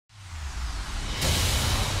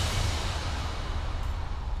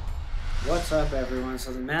What's up, everyone?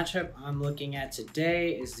 So the matchup I'm looking at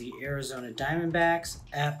today is the Arizona Diamondbacks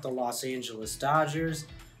at the Los Angeles Dodgers.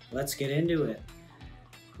 Let's get into it.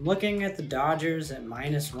 I'm looking at the Dodgers at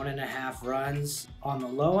 -1.5 runs. On the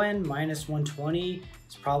low end, -120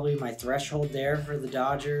 is probably my threshold there for the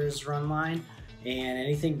Dodgers run line, and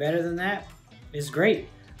anything better than that is great.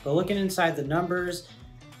 But looking inside the numbers,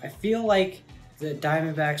 I feel like the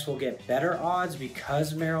Diamondbacks will get better odds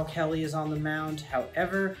because Merrill Kelly is on the mound.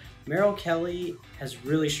 However, Merrill Kelly has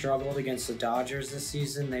really struggled against the Dodgers this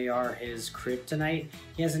season. They are his kryptonite.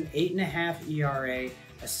 He has an 8.5 ERA,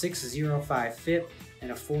 a 6.05 FIP,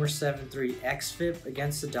 and a 4.73 xFIP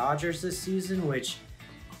against the Dodgers this season, which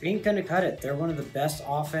ain't gonna cut it. They're one of the best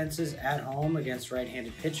offenses at home against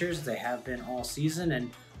right-handed pitchers. They have been all season,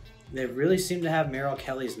 and they really seem to have Merrill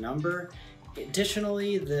Kelly's number.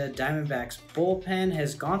 Additionally, the Diamondbacks bullpen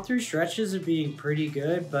has gone through stretches of being pretty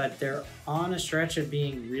good, but they're on a stretch of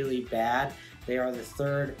being really bad. They are the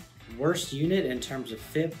third worst unit in terms of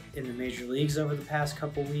FIP in the major leagues over the past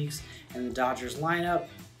couple weeks, and the Dodgers lineup,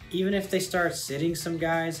 even if they start sitting some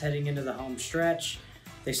guys heading into the home stretch,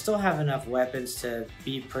 they still have enough weapons to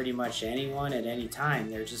beat pretty much anyone at any time.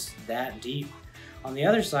 They're just that deep. On the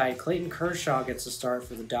other side, Clayton Kershaw gets a start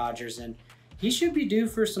for the Dodgers, and he should be due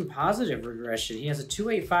for some positive regression. He has a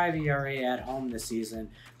 2.85 ERA at home this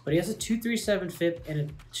season, but he has a 2.37 FIP and a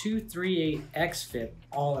 2.38 xFIP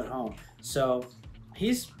all at home. So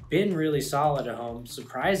he's been really solid at home.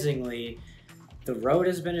 Surprisingly, the road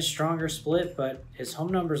has been a stronger split, but his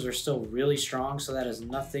home numbers are still really strong, so that is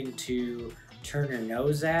nothing to turn your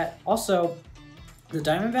nose at. Also, the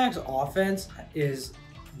Diamondbacks offense is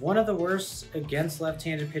one of the worst against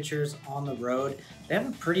left-handed pitchers on the road. They have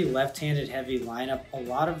a pretty left-handed heavy lineup. A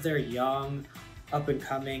lot of their young,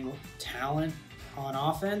 up-and-coming talent on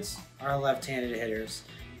offense are left-handed hitters.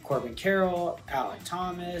 Corbin Carroll, Alec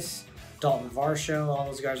Thomas, Dalton Varsho, all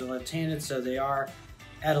those guys are left-handed, so they are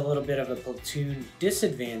at a little bit of a platoon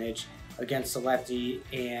disadvantage against the lefty.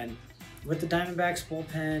 And with the Diamondbacks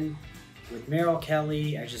bullpen, with Merrill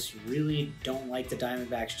Kelly, I just really don't like the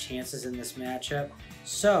Diamondbacks' chances in this matchup.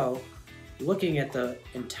 So, looking at the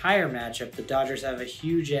entire matchup, the Dodgers have a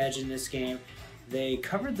huge edge in this game. They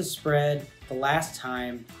covered the spread the last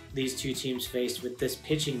time these two teams faced with this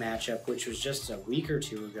pitching matchup, which was just a week or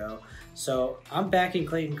two ago. So, I'm backing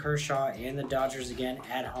Clayton Kershaw and the Dodgers again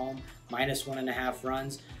at home, -1.5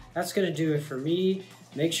 runs. That's going to do it for me.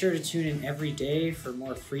 Make sure to tune in every day for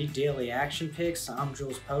more free daily action picks. I'm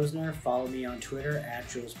Jules Posner. Follow me on Twitter at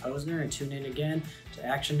Jules Posner, and tune in again to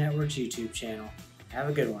Action Network's YouTube channel. Have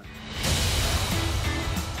a good one.